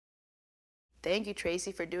Thank you,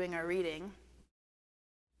 Tracy, for doing our reading.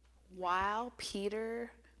 While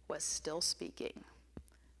Peter was still speaking.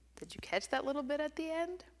 Did you catch that little bit at the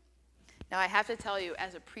end? Now, I have to tell you,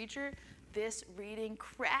 as a preacher, this reading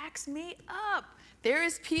cracks me up. There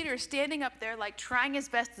is Peter standing up there, like trying his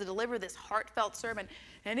best to deliver this heartfelt sermon.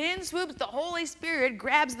 And in swoops the Holy Spirit,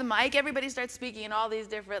 grabs the mic. Everybody starts speaking in all these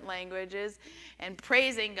different languages and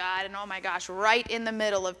praising God. And oh my gosh, right in the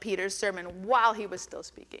middle of Peter's sermon while he was still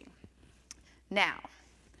speaking. Now,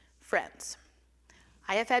 friends,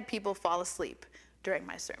 I have had people fall asleep during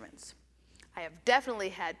my sermons. I have definitely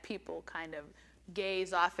had people kind of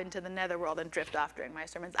gaze off into the netherworld and drift off during my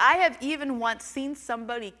sermons. I have even once seen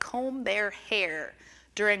somebody comb their hair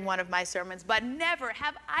during one of my sermons, but never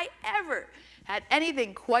have I ever had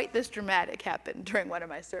anything quite this dramatic happen during one of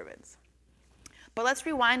my sermons. But let's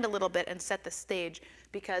rewind a little bit and set the stage,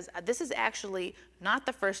 because this is actually not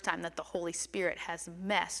the first time that the Holy Spirit has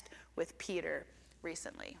messed with Peter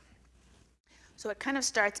recently. So it kind of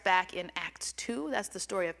starts back in Acts 2. That's the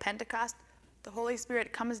story of Pentecost. The Holy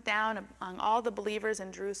Spirit comes down among all the believers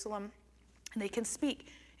in Jerusalem, and they can speak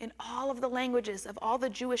in all of the languages of all the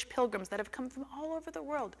Jewish pilgrims that have come from all over the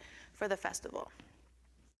world for the festival.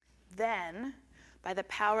 Then, by the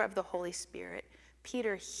power of the Holy Spirit,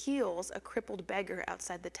 Peter heals a crippled beggar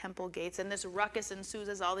outside the temple gates, and this ruckus ensues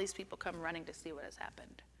as all these people come running to see what has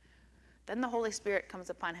happened. Then the Holy Spirit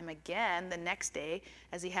comes upon him again the next day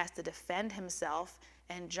as he has to defend himself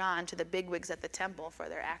and John to the bigwigs at the temple for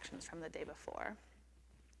their actions from the day before.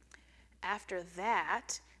 After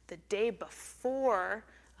that, the day before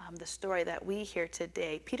the story that we hear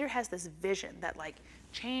today, Peter has this vision that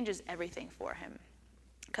changes everything for him.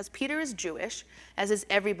 Because Peter is Jewish, as is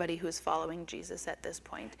everybody who is following Jesus at this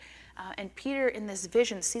point. And Peter, in this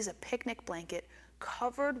vision, sees a picnic blanket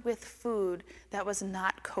covered with food that was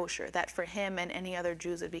not kosher, that for him and any other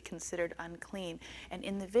Jews would be considered unclean. And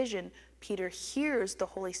in the vision, Peter hears the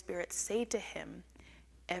Holy Spirit say to him,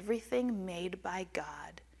 "Everything made by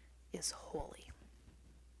God is holy."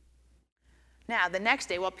 Now, the next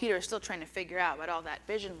day, while Peter is still trying to figure out what all that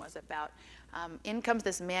vision was about, in comes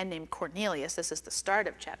this man named Cornelius. This is the start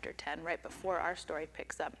of chapter 10, right before our story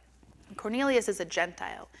picks up. Cornelius is a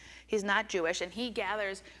Gentile. He's not Jewish, and he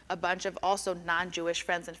gathers a bunch of also non-Jewish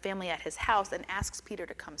friends and family at his house and asks Peter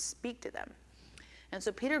to come speak to them. And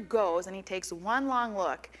so Peter goes, and he takes one long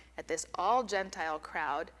look at this all-Gentile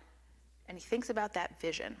crowd, and he thinks about that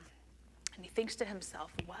vision. And he thinks to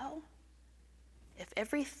himself, well, if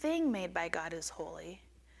everything made by God is holy,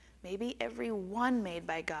 maybe everyone made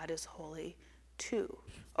by God is holy too.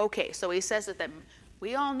 Okay, so he says to them,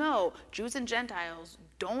 we all know Jews and Gentiles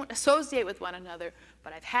don't associate with one another,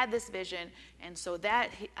 but I've had this vision, and so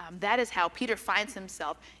that is how Peter finds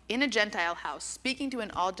himself in a Gentile house, speaking to an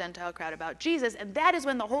all-Gentile crowd about Jesus, and that is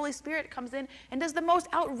when the Holy Spirit comes in and does the most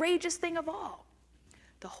outrageous thing of all.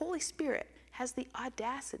 The Holy Spirit has the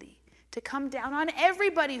audacity to come down on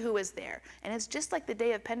everybody who is there, and it's just like the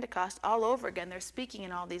day of Pentecost all over again. They're speaking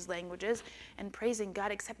in all these languages and praising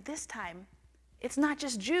God, except this time, it's not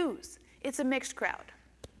just Jews. It's a mixed crowd.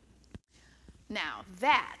 Now,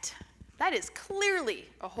 that is clearly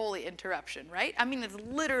a holy interruption, right? I mean, it's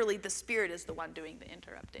literally the Spirit is the one doing the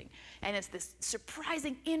interrupting. And it's this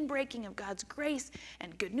surprising inbreaking of God's grace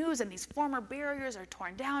and good news, and these former barriers are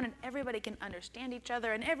torn down, and everybody can understand each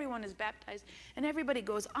other, and everyone is baptized, and everybody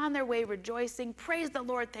goes on their way rejoicing. Praise the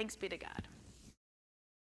Lord, thanks be to God.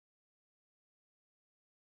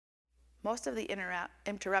 Most of the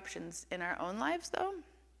interruptions in our own lives, though,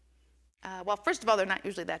 well, first of all, they're not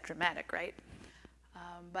usually that dramatic, right?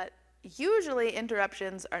 But usually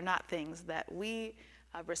interruptions are not things that we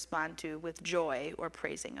respond to with joy or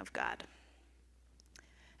praising of God.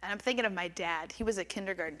 And I'm thinking of my dad. He was a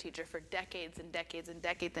kindergarten teacher for decades and decades and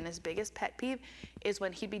decades, and his biggest pet peeve is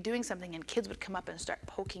when he'd be doing something and kids would come up and start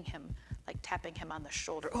poking him, like tapping him on the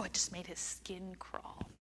shoulder. Oh, it just made his skin crawl.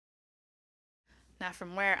 Now,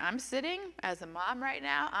 from where I'm sitting as a mom right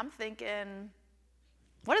now, I'm thinking,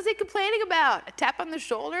 what is he complaining about? A tap on the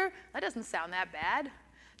shoulder? That doesn't sound that bad.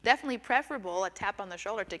 Definitely preferable, a tap on the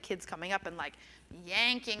shoulder, to kids coming up and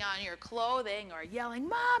yanking on your clothing or yelling,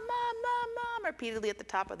 "Mom, Mom, Mom, Mom," repeatedly at the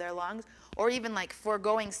top of their lungs, or even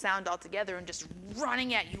foregoing sound altogether and just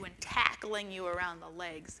running at you and tackling you around the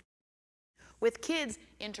legs. With kids,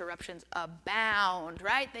 interruptions abound,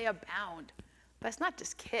 right? They abound. But it's not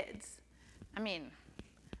just kids. I mean,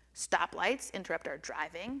 stoplights interrupt our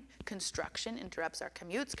driving. Construction interrupts our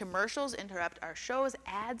commutes. Commercials interrupt our shows.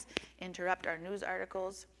 Ads interrupt our news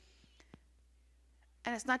articles.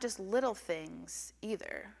 And it's not just little things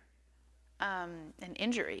either. An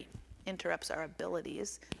injury interrupts our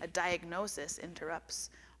abilities. A diagnosis interrupts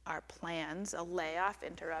our plans. A layoff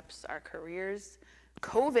interrupts our careers.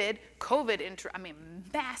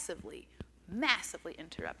 Massively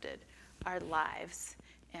interrupted our lives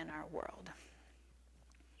and our world.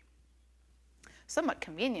 Somewhat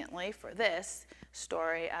conveniently for this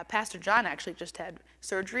story, Pastor John actually just had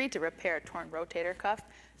surgery to repair a torn rotator cuff.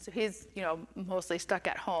 So he's, mostly stuck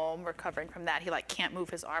at home recovering from that. He can't move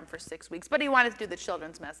his arm for 6 weeks, but he wanted to do the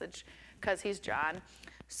children's message because he's John.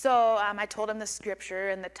 So I told him the scripture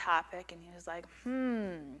and the topic, and he was like,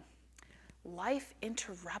 life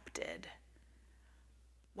interrupted.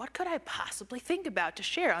 What could I possibly think about to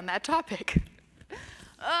share on that topic?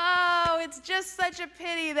 Oh, it's just such a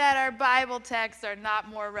pity that our Bible texts are not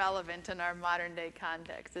more relevant in our modern day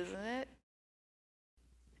context, isn't it?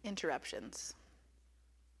 Interruptions.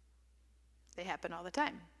 They happen all the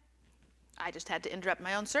time. I just had to interrupt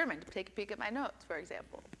my own sermon to take a peek at my notes, for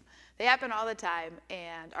example. They happen all the time,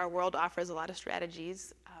 and our world offers a lot of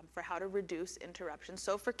strategies for how to reduce interruptions.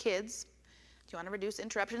 So for kids, do you want to reduce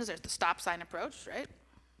interruptions? There's the stop sign approach, right?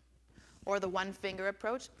 Or the one finger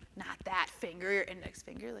approach. Not that finger, your index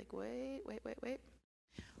finger. Wait.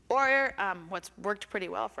 Or what's worked pretty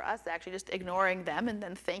well for us, actually, just ignoring them and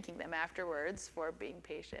then thanking them afterwards for being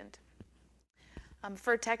patient.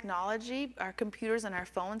 For technology, our computers and our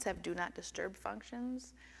phones have do not disturb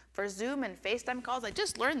functions. For Zoom and FaceTime calls, I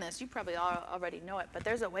just learned this. You probably already know it, but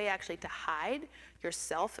there's a way actually to hide your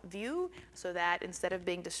self-view so that instead of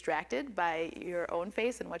being distracted by your own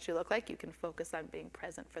face and what you look like, you can focus on being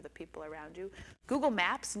present for the people around you. Google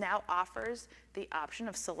Maps now offers the option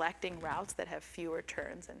of selecting routes that have fewer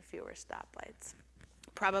turns and fewer stoplights.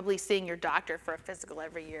 Probably seeing your doctor for a physical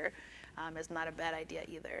every year is not a bad idea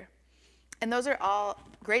either. And those are all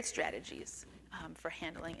great strategies for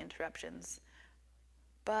handling interruptions.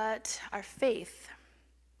 But our faith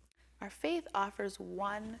offers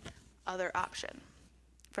one other option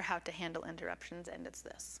for how to handle interruptions, and it's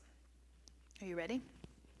this. Are you ready?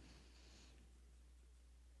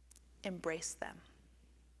 Embrace them.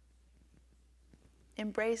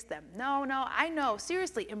 Embrace them. No, I know.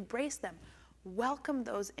 Seriously, embrace them. Welcome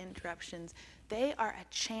those interruptions. They are a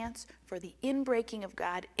chance for the inbreaking of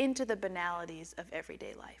God into the banalities of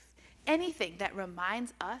everyday life. Anything that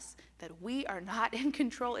reminds us that we are not in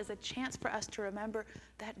control is a chance for us to remember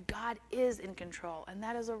that God is in control, and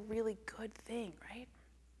that is a really good thing, right?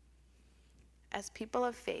 As people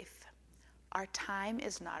of faith, our time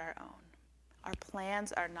is not our own. Our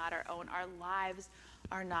plans are not our own. Our lives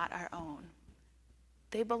are not our own.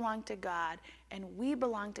 They belong to God, and we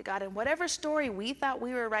belong to God. And whatever story we thought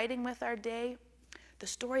we were writing with our day, the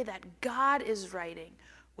story that God is writing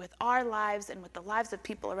with our lives and with the lives of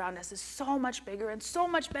people around us is so much bigger and so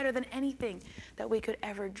much better than anything that we could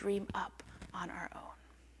ever dream up on our own.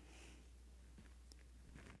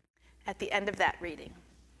 At the end of that reading,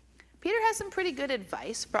 Peter has some pretty good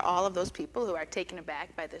advice for all of those people who are taken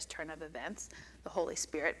aback by this turn of events, the Holy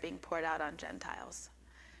Spirit being poured out on Gentiles.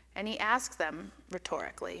 And he asks them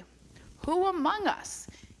rhetorically, who among us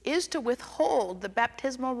is to withhold the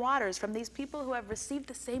baptismal waters from these people who have received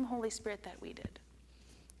the same Holy Spirit that we did?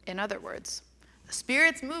 In other words, the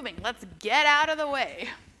Spirit's moving. Let's get out of the way.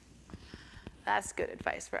 That's good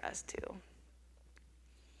advice for us too.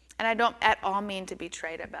 And I don't at all mean to be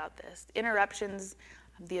trite about this. Interruptions,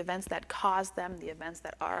 the events that cause them, the events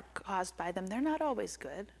that are caused by them, they're not always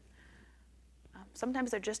good. Sometimes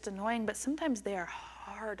they're just annoying, but sometimes they are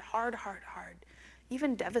hard,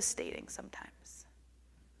 even devastating sometimes.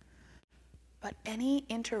 But any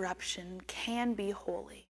interruption can be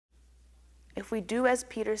holy. If we do as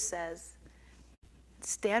Peter says,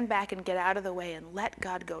 stand back and get out of the way and let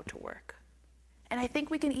God go to work. And I think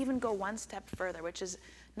we can even go one step further, which is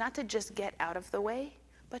not to just get out of the way,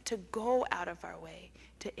 but to go out of our way,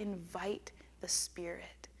 to invite the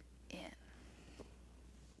Spirit in.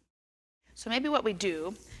 So maybe what we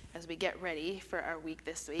do as we get ready for our week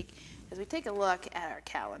this week is we take a look at our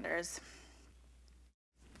calendars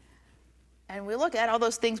and we look at all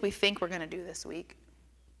those things we think we're going to do this week.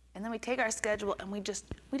 And then we take our schedule and we just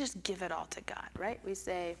give it all to God, right? We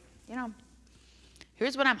say,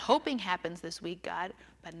 here's what I'm hoping happens this week, God,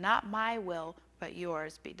 but not my will, but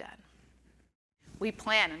yours be done. We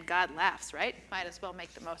plan and God laughs, right? Might as well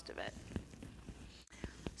make the most of it.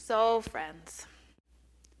 So, friends,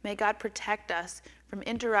 may God protect us from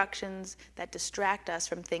interruptions that distract us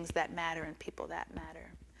from things that matter and people that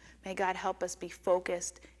matter. May God help us be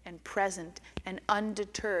focused and present and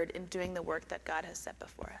undeterred in doing the work that God has set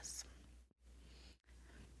before us.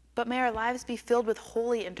 But may our lives be filled with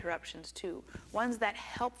holy interruptions too, ones that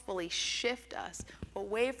helpfully shift us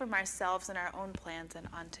away from ourselves and our own plans and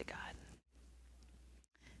onto God.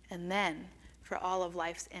 And then, for all of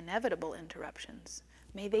life's inevitable interruptions.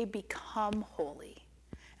 May they become holy.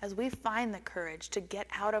 As we find the courage to get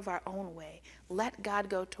out of our own way, let God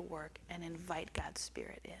go to work and invite God's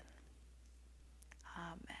Spirit in.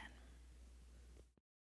 Amen.